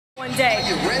One day.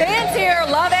 Fans here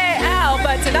love it, Al,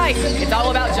 but tonight it's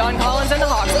all about John Collins and the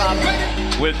Hawks, Bob.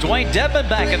 With Dwayne Dedmon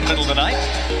back in the middle tonight,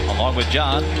 along with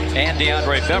John and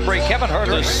DeAndre Bembry. Kevin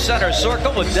Huerter, the center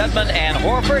circle with Dedmon and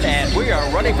Horford, and we are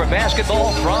ready for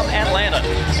basketball from Atlanta.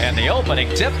 And the opening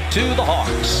tip to the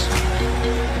Hawks.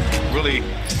 Really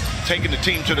taking the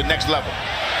team to the next level.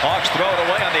 Hawks throw it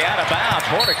away on the out of bounds.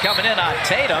 Horford coming in on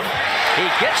Tatum. He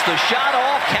gets the shot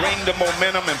off. Bring the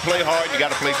momentum and play hard. You got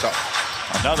to play tough.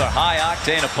 Another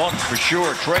high-octane opponent for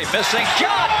sure. Trey missing.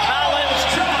 John Collins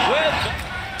with...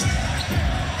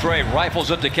 Trey rifles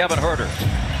it to Kevin Huerter.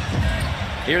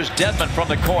 Here's Dedmon from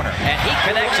the corner, and he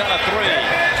connects on a three.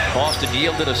 Boston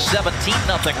yielded a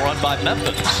 17-0 run by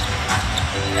Memphis.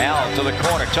 Al to the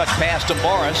corner, touch pass to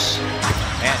Morris,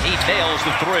 and he nails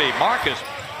the three. Marcus.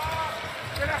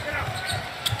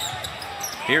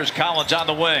 Here's Collins on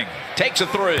the wing, takes a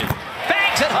three,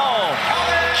 bangs it home.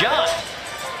 John.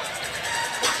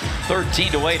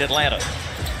 13-8 Atlanta.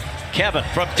 Kevin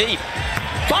from deep.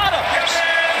 Bottoms.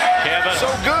 Kevin. So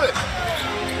good.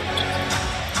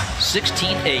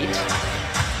 16-8.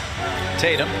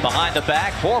 Tatum behind the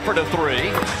back. Horford a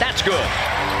three. That's good.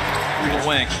 Through the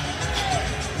wing.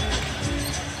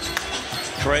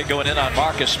 Trey going in on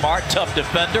Marcus Smart. Tough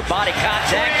defender. Body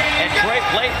contact. And Trey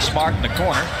played Smart in the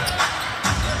corner.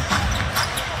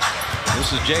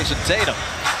 This is Jason Tatum.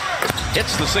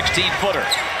 Hits the 16-footer.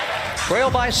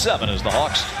 Trail by 7 as the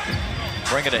Hawks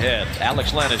bring it ahead.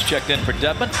 Alex Len has checked in for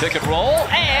Dedmon. Pick and roll,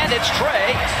 and it's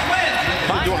Trey.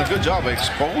 They're doing a good job of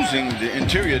exposing the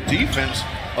interior defense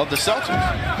of the Celtics.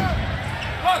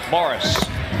 Morris.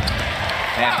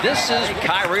 And this is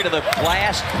Kyrie to the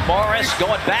glass. Morris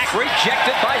going back,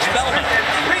 rejected by Spellman.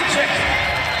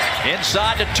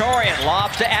 Inside to Torian,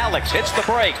 lobs to Alex, hits the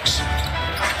brakes.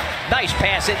 Nice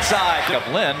pass inside. Of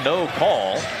Lin, no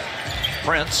call.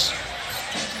 Prince.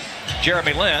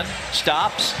 Jeremy Lin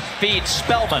stops, feeds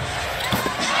Spellman.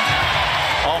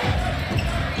 Oh.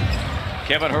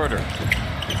 Kevin Huerter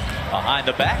behind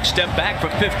the back, step back from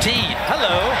 15.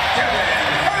 Hello.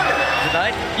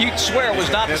 Tonight, you'd swear was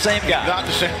not the same guy. Not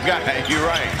the same guy, you're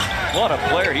right. What a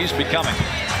player he's becoming.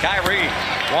 Kyrie,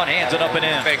 one hands it up and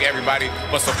in. Thank everybody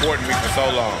for supporting me for so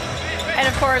long. And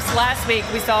of course, last week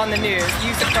we saw in the news,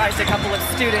 you surprised a couple of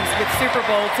students with Super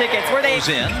Bowl tickets. Were they... Goes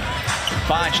in,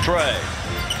 finds Trey.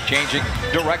 Changing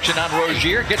direction on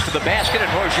Rozier, gets to the basket, and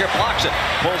Rozier blocks it,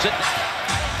 pulls it.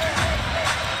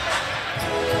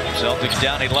 Celtics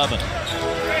down 11.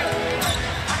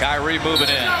 Kyrie moving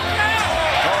in.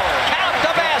 Count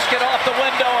the basket off the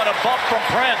window and a bump from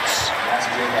Prince.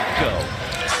 Go.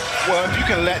 Well, if you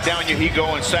can let down your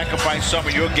ego and sacrifice some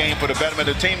of your game for the betterment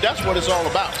of the team, that's what it's all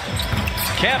about.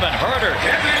 Kevin Huerter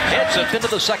hits it into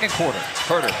the second quarter.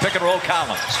 Huerter, pick and roll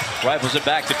Collins. Rifles it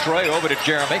back to Trey, over to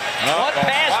Jeremy. One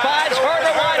pass finds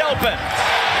Huerter wide open.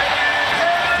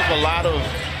 Took a lot of,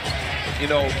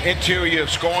 interior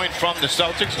scoring from the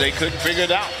Celtics. They couldn't figure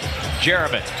it out.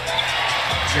 Jeremy.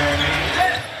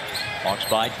 Hawks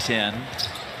by 10.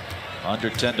 Under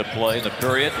 10 to play in the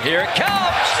period. Here it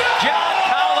comes. John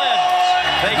Collins.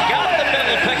 They got the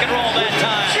middle pick and roll that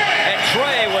time. And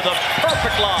Trey with a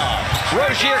perfect lob.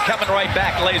 Rozier coming right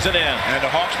back, lays it in. And the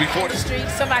Hawks before the street,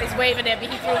 somebody's waving at me.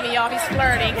 He threw me off. He's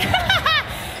flirting.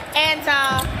 And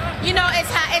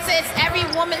it's every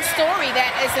woman's story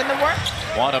that is in the work.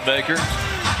 Wanamaker.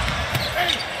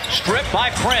 Stripped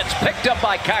by Prince, picked up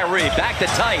by Kyrie. Back to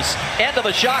Tice. End of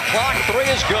the shot clock. Three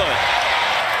is good.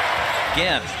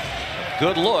 Again,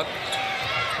 good look,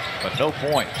 but no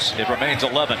points. It remains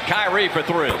 11. Kyrie for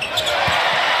three. Oh,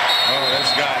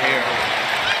 this guy here.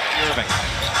 Irving.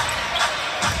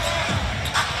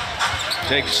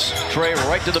 Takes Trey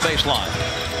right to the baseline.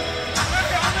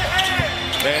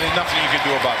 Man, there's nothing you can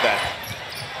do about that.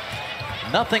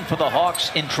 Nothing for the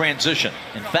Hawks in transition.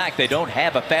 In fact, they don't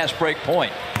have a fast break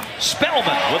point.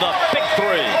 Spellman with a big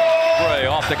three. Trey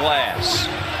off the glass.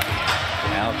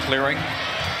 Now clearing.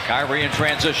 Kyrie in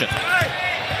transition.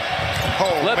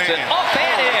 Flips it off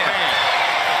and in.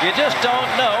 You just don't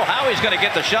know how he's going to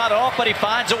get the shot off, but he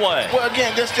finds a way. Well,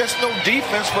 again, there's just no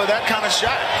defense for that kind of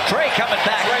shot. Trey coming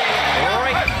back.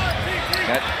 Right.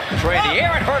 Got Trey in the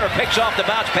air, and Huerter picks off the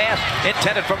bounce pass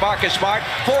intended for Marcus Smart.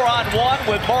 4-on-1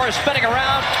 with Morris spinning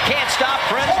around. Can't stop.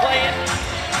 Prince playing.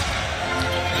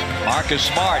 Marcus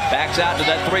Smart backs out to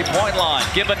that three-point line.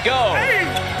 Give and go.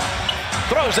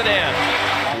 Throws it in.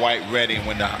 Quite ready.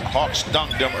 When the Hawks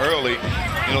dunked them early,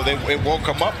 it woke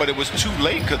them up, but it was too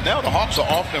late because now the Hawks are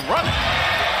off and running.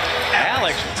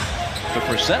 Alex, the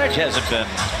percentage hasn't been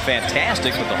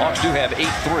fantastic, but the Hawks do have 8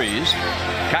 threes.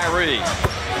 Kyrie.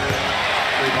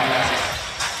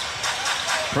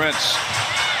 Prince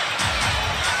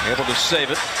Able to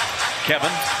save it. Kevin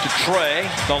to Trey.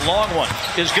 The long one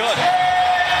is good.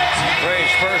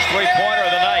 Trey's first three-pointer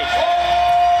of the night.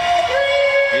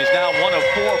 He's now 1 of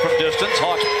 4 from distance.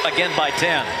 Hawks again by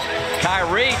 10.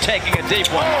 Kyrie taking a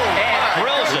deep one and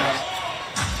drills it.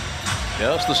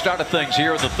 Just the start of things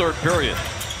here in the third period.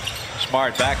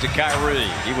 Smart back to Kyrie.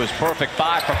 He was perfect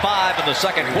 5 for 5 in the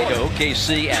second quarter.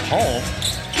 OKC at home.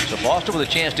 So Boston with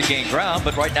a chance to gain ground,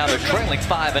 but right now they're trailing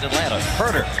 5 in Atlanta.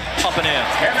 Herter up and in.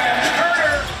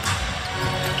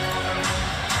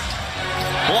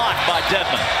 Blocked by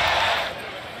Dedmon.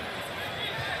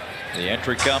 The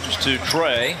entry comes to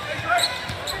Trey.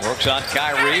 Works on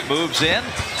Kyrie, moves in,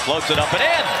 floats it up and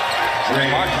in.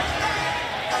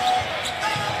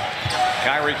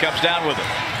 Kyrie comes down with it.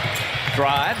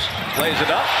 Drives, plays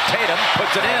it up. Tatum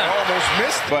puts it in. Almost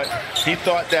missed, but he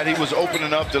thought that he was open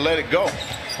enough to let it go.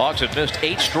 Hawks have missed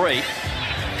 8 straight.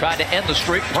 Trying to end the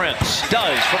streak. Prince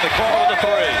does from the corner with a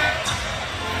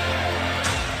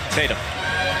 3. Tatum.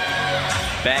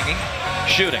 Banging,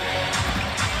 shooting.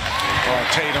 Oh,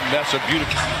 Tatum, that's a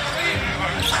beautiful.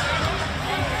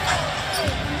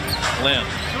 Lynn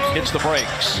hits the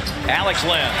brakes. Alex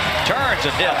Lynn turns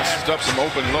and hits. Hands up some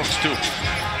open looks, too.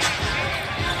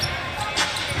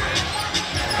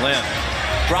 Lynn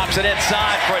drops it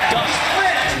inside for a dunk.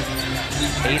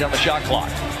 8 on the shot clock.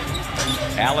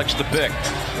 Alex the pick.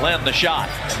 Lynn the shot.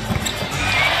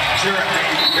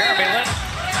 Jeremy Lin.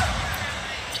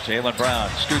 Jaylen Brown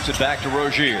scoots it back to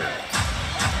Rozier.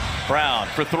 Brown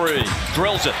for 3.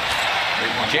 Drills it.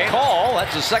 Call.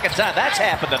 That's the second time that's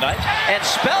happened tonight. And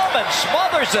Spellman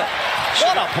smothers it.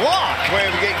 What a block. Well,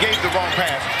 he gave the wrong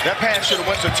pass. That pass should have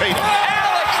went to Tatum.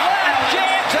 Alex Lynn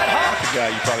jams it home. The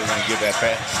guy you probably want to give that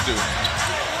pass to.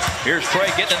 Here's Trey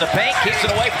getting in the paint. Keeps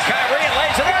it away from Kyrie and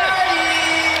lays it in.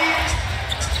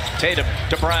 Tatum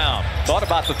to Brown. Thought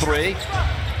about the 3.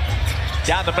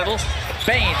 Down the middle.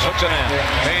 Baines hooks it in.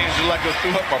 Baines is like a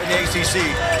threw up in the ACC.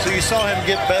 So you saw him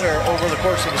get better over the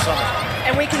course of the summer.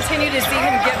 And we continue to see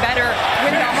him get better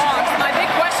with the Hawks. My big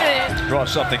question is... Draw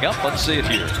something up. Let's see it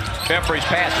here. Bembry's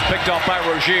pass is picked off by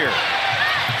Rozier.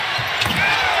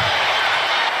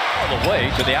 All the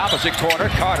way to the opposite corner.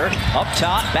 Carter up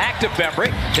top. Back to Bembry.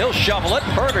 He'll shovel it.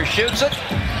 Herter shoots it.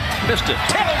 Missed it.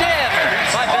 Tipped in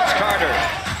by Vince Carter.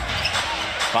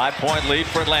 5-point lead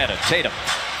for Atlanta. Tatum.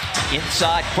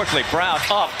 Inside quickly. Brown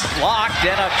up. Blocked.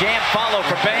 And a jam follow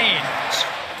for Baines.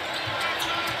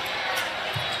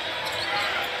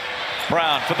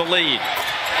 Brown for the lead.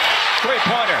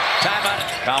 Three-pointer. Timeout.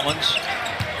 Collins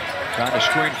trying to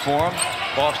screen for him.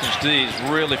 Boston's D's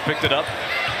really picked it up.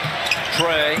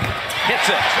 Trey hits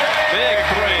it. Big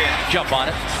 3. Jump on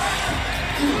it.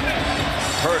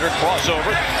 Herter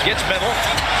crossover. Gets middle.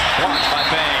 Blocked by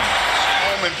Baines.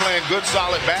 Been playing good,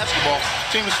 solid basketball.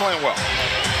 Team is playing well.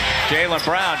 Jaylen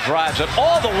Brown drives it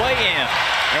all the way in.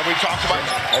 And we talked about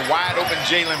a wide-open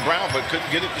Jaylen Brown, but couldn't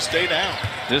get it to stay down.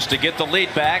 This to get the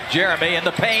lead back. Jeremy in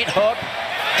the paint. Hook.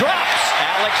 Drops.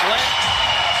 Alex Lynn.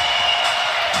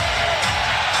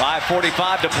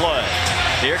 5:45 to play.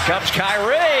 Here comes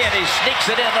Kyrie, and he sneaks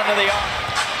it in under the arm.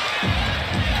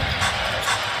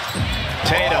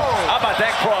 Tatum. How about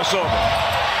that crossover?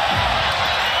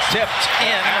 Tipped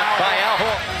in by Al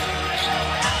Horford.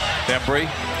 Bembry.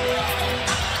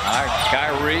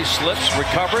 Kyrie slips,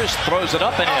 recovers, throws it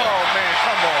up and in. Oh, man,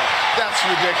 come on. That's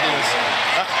ridiculous.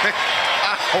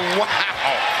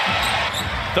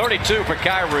 Wow. 32 for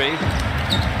Kyrie.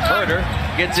 Herter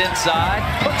gets inside,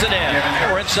 puts it in.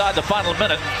 We're inside the final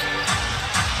minute.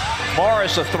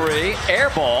 Morris a 3, air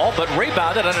ball, but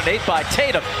rebounded underneath by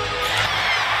Tatum.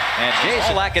 And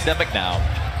Jason academic now.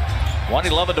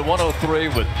 111 to 103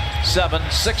 with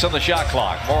 7-6 on the shot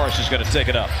clock. Morris is going to take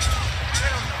it up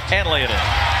and lay it in.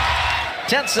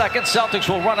 10 seconds. Celtics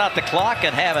will run out the clock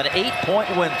and have an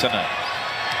 8-point win tonight.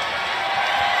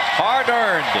 Hard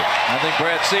earned. I think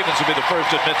Brad Stevens will be the first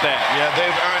to admit that. Yeah,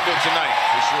 they've earned it tonight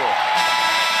for sure.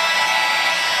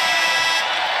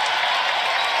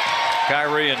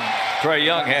 Kyrie and Trae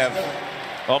Young have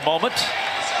a moment.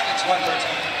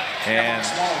 And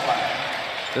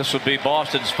this would be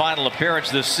Boston's final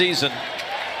appearance this season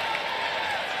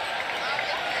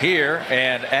here.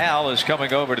 And Al is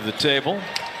coming over to the table.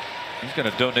 He's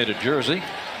going to donate a jersey.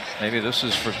 Maybe this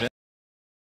is for Vince.